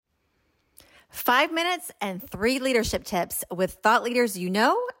5 minutes and 3 leadership tips with thought leaders you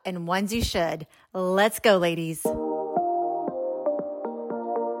know and ones you should. Let's go, ladies.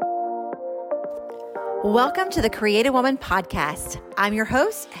 Welcome to the Creative Woman Podcast. I'm your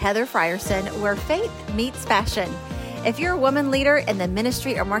host, Heather Frierson, where faith meets fashion. If you're a woman leader in the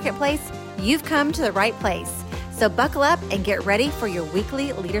ministry or marketplace, you've come to the right place. So buckle up and get ready for your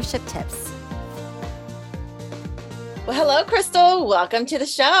weekly leadership tips. Well, hello, Crystal. Welcome to the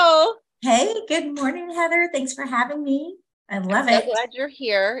show. Hey, good morning, Heather. Thanks for having me. I love it. I'm so glad you're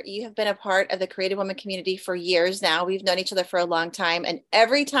here. You have been a part of the Creative Woman community for years now. We've known each other for a long time. And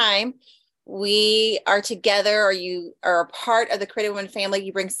every time we are together or you are a part of the Creative Woman family,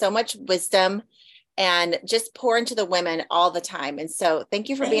 you bring so much wisdom and just pour into the women all the time. And so thank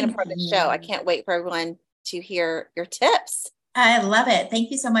you for being a part of the show. I can't wait for everyone to hear your tips. I love it. Thank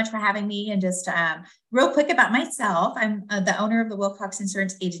you so much for having me. And just real quick about myself, I'm the owner of the Wilcox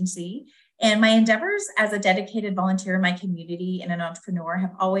Insurance Agency, and my endeavors as a dedicated volunteer in my community and an entrepreneur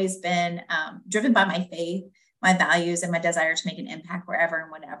have always been driven by my faith, my values, and my desire to make an impact wherever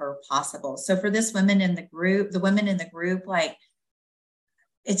and whenever possible. So for the women in the group, like,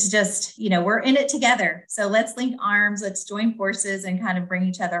 it's just, we're in it together. So let's link arms, let's join forces and kind of bring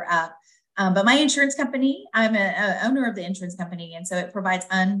each other up. But my insurance company, I'm an owner of the insurance company. And so it provides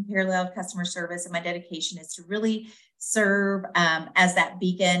unparalleled customer service. And my dedication is to really serve as that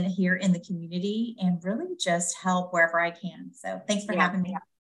beacon here in the community and really just help wherever I can. So thanks for having me.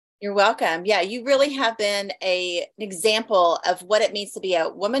 You're welcome. Yeah, you really have been an example of what it means to be a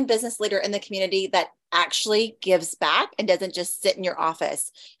woman business leader in the community that actually gives back and doesn't just sit in your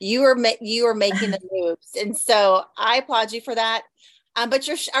office. You are making the moves. And so I applaud you for that. But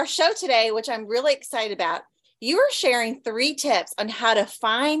our show today, which I'm really excited about, you are sharing 3 tips on how to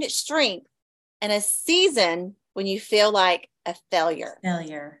find strength in a season when you feel like a failure.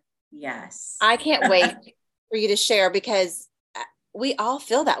 Yes. I can't wait for you to share because we all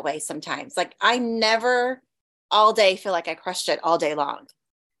feel that way sometimes. Like I never all day feel like I crushed it all day long.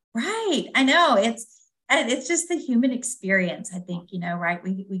 Right. I know it's just the human experience. I think, right.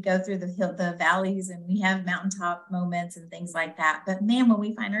 We go through the valleys and we have mountaintop moments and things like that. But man, when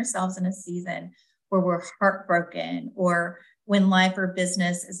we find ourselves in a season where we're heartbroken or when life or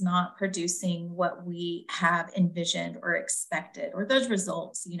business is not producing what we have envisioned or expected or those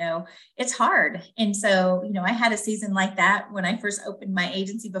results, it's hard. And so, I had a season like that when I first opened my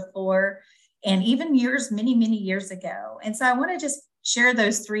agency before and even many, many years ago. And so I want to just share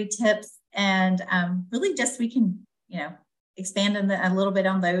those 3 tips and really just we can, expand on a little bit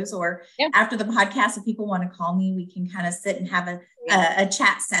on those or after the podcast, if people want to call me, we can kind of sit and have a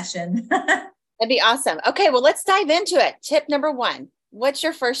chat session. That'd be awesome. Okay, well, let's dive into it. Tip number 1. What's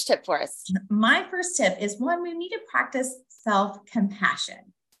your first tip for us? My first tip is we need to practice self-compassion.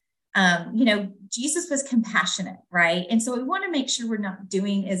 Jesus was compassionate, right? And so we want to make sure we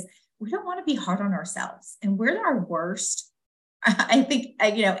don't want to be hard on ourselves. And we're our worst, I think,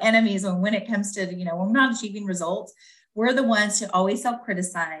 enemies when it comes to, when we're not achieving results. We're the ones to always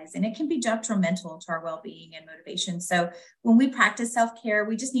self-criticize, and it can be detrimental to our well-being and motivation. So when we practice self-care,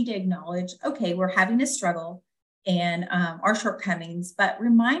 we just need to acknowledge, okay, we're having a struggle and our shortcomings, but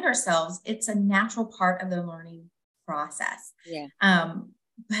remind ourselves it's a natural part of the learning process. Yeah.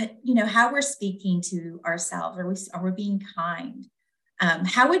 But how we're speaking to ourselves, are we being kind?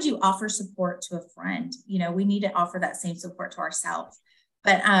 How would you offer support to a friend? We need to offer that same support to ourselves.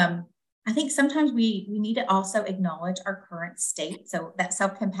 But I think sometimes we need to also acknowledge our current state. So that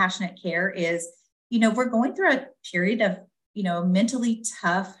self-compassionate care is, we're going through a period of, mentally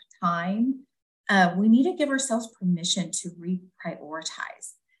tough time. We need to give ourselves permission to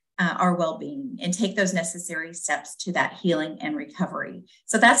reprioritize our well-being and take those necessary steps to that healing and recovery.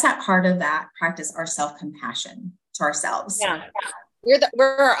 So that's that part of that practice, our self-compassion to ourselves. Yeah.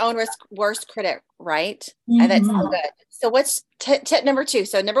 We're our own worst critic, right? Mm-hmm. That's so good. So what's tip number 2?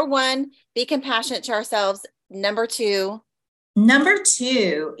 So number 1, be compassionate to ourselves. Number 2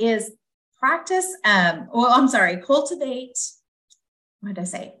 is practice. Cultivate. What did I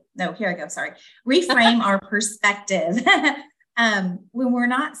say? No, here I go. Sorry. Reframe our perspective. When we're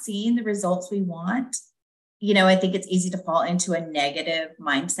not seeing the results we want, I think it's easy to fall into a negative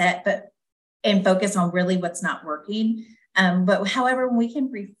mindset, and focus on really what's not working. But however, when we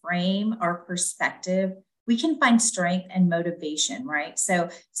can reframe our perspective, we can find strength and motivation, right? So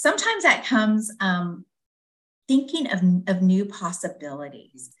sometimes that comes thinking of new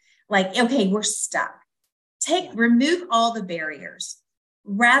possibilities. Like, okay, we're stuck. Remove all the barriers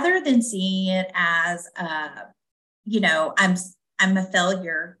rather than seeing it as, I'm a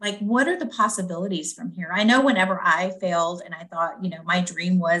failure. Like, what are the possibilities from here? I know whenever I failed and I thought, my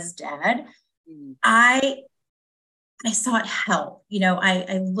dream was dead, I sought help.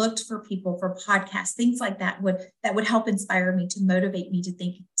 I looked for people, for podcasts, things like that would help inspire me, to motivate me to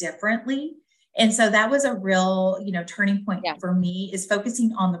think differently. And so that was a real, turning point for me, is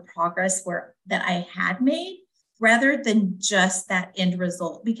focusing on the progress that I had made, rather than just that end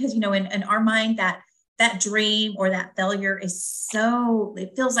result. Because, in our mind, that dream or that failure it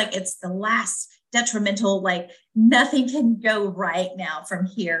feels like it's the last detrimental, like nothing can go right now from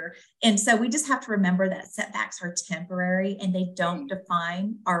here. And so we just have to remember that setbacks are temporary, and they don't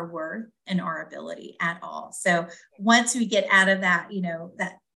define our worth and our ability at all. So once we get out of that,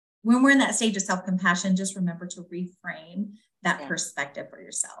 that when we're in that stage of self-compassion, just remember to reframe that perspective for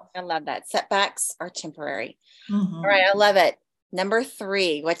yourself. I love that. Setbacks are temporary. All right. I love it. Number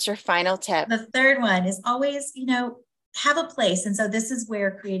 3, what's your final tip? The third one is always, have a place. And so this is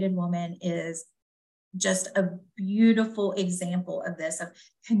where Created Woman is just a beautiful example of this, of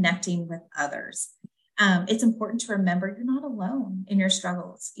connecting with others. It's important to remember you're not alone in your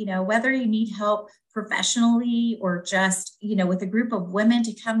struggles, whether you need help professionally or just, with a group of women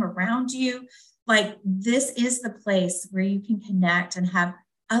to come around you. Like, this is the place where you can connect and have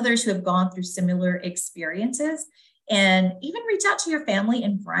others who have gone through similar experiences, and even reach out to your family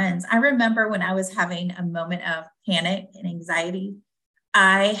and friends. I remember when I was having a moment of panic and anxiety,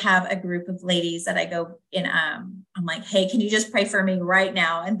 I have a group of ladies that I go in. I'm like, hey, can you just pray for me right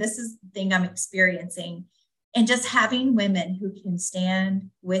now? And this is the thing I'm experiencing. And just having women who can stand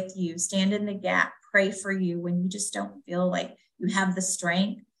with you, stand in the gap, pray for you when you just don't feel like you have the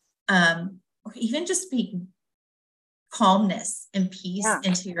strength, or even just speak calmness and peace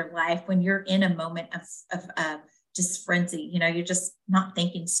into your life when you're in a moment of just frenzy. You're just not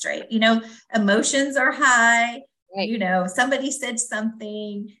thinking straight. Emotions are high. Right. Somebody said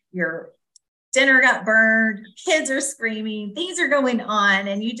something, your dinner got burned, kids are screaming, things are going on,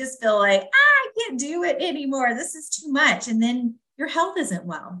 and you just feel like, I can't do it anymore. This is too much. And then your health isn't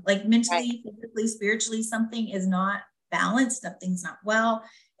well, like mentally, physically, spiritually, something is not balanced, something's not well.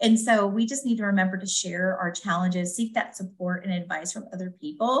 And so we just need to remember to share our challenges, seek that support and advice from other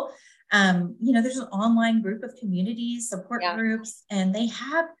people. There's an online group of communities, support groups, and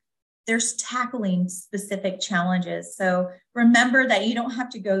they're tackling specific challenges. So remember that you don't have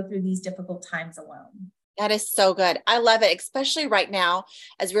to go through these difficult times alone. That is so good. I love it, especially right now,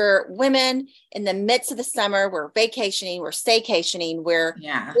 as we're women in the midst of the summer, we're vacationing, we're staycationing,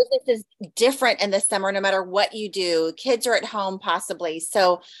 business is different in the summer, no matter what you do. Kids are at home possibly.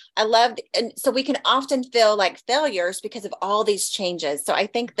 So I loved, and so we can often feel like failures because of all these changes. So I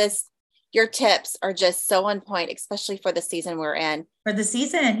think your tips are just so on point, especially for the season we're in. For the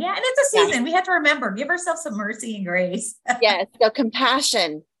season. Yeah. And it's a season. Yeah. We have to remember, give ourselves some mercy and grace. Yes. So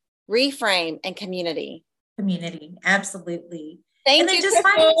compassion, reframe, and community. Community. Absolutely. Thank and then you, just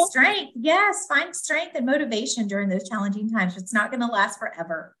Crystal. finding strength. Yes. Find strength and motivation during those challenging times. It's not going to last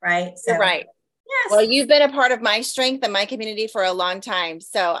forever. Right. So, you're right. Yes. Well, you've been a part of my strength and my community for a long time.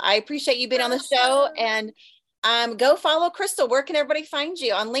 So I appreciate you being on the show, and go follow Crystal. Where can everybody find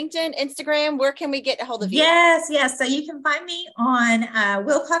you? On LinkedIn, Instagram? Where can we get a hold of you? Yes. So you can find me on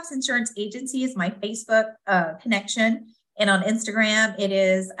Wilcox Insurance Agency is my Facebook connection. And on Instagram, it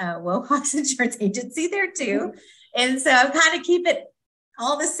is Wilcox Insurance Agency there too. And so kind of keep it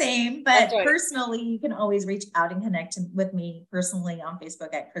all the same. But personally, you can always reach out and connect with me personally on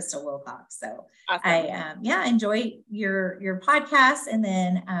Facebook at Crystal Wilcox. So awesome. I enjoy your podcast, and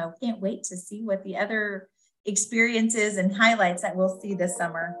then can't wait to see what the other experiences and highlights that we'll see this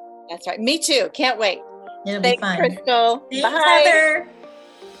summer. That's right. Me too. Can't wait. It'll be fun. Crystal. Thanks, bye. Heather.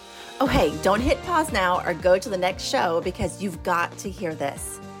 Oh, hey, don't hit pause now or go to the next show, because you've got to hear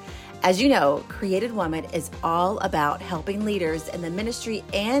this. As you know, Created Woman is all about helping leaders in the ministry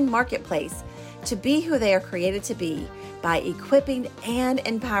and marketplace to be who they are created to be by equipping and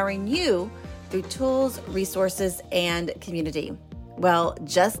empowering you through tools, resources, and community. Well,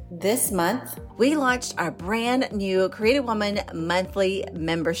 just this month, we launched our brand new Created Woman monthly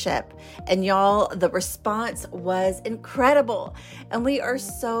membership. And y'all, the response was incredible. And we are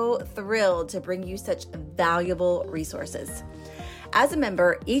so thrilled to bring you such valuable resources. As a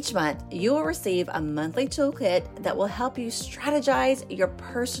member, each month, you will receive a monthly toolkit that will help you strategize your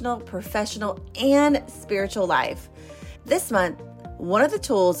personal, professional, and spiritual life. This month, one of the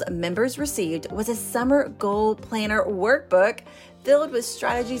tools members received was a summer goal planner workbook filled with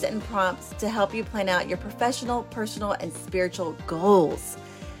strategies and prompts to help you plan out your professional, personal, and spiritual goals.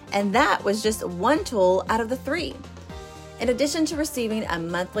 And that was just one tool out of the 3. In addition to receiving a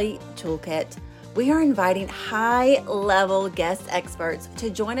monthly toolkit, we are inviting high-level guest experts to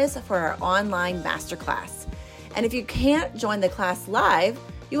join us for our online masterclass. And if you can't join the class live,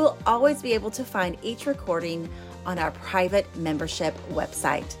 You will always be able to find each recording on our private membership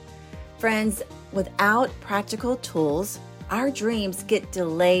website. Friends, without practical tools, our dreams get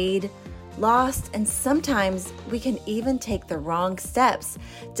delayed, lost, and sometimes we can even take the wrong steps,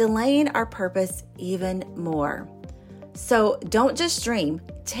 delaying our purpose even more. So don't just dream,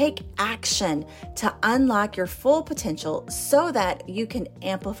 take action to unlock your full potential so that you can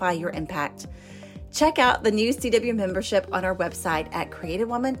amplify your impact. Check out the new CW membership on our website at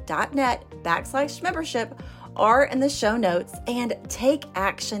creativewoman.net/membership or in the show notes, and take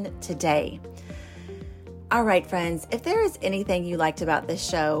action today. All right, friends, if there is anything you liked about this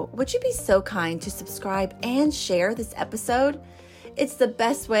show, would you be so kind to subscribe and share this episode? It's the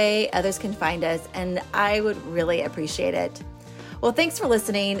best way others can find us, and I would really appreciate it. Well, thanks for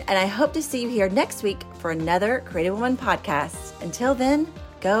listening, and I hope to see you here next week for another Creative Woman podcast. Until then,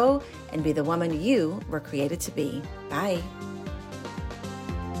 go and be the woman you were created to be. Bye.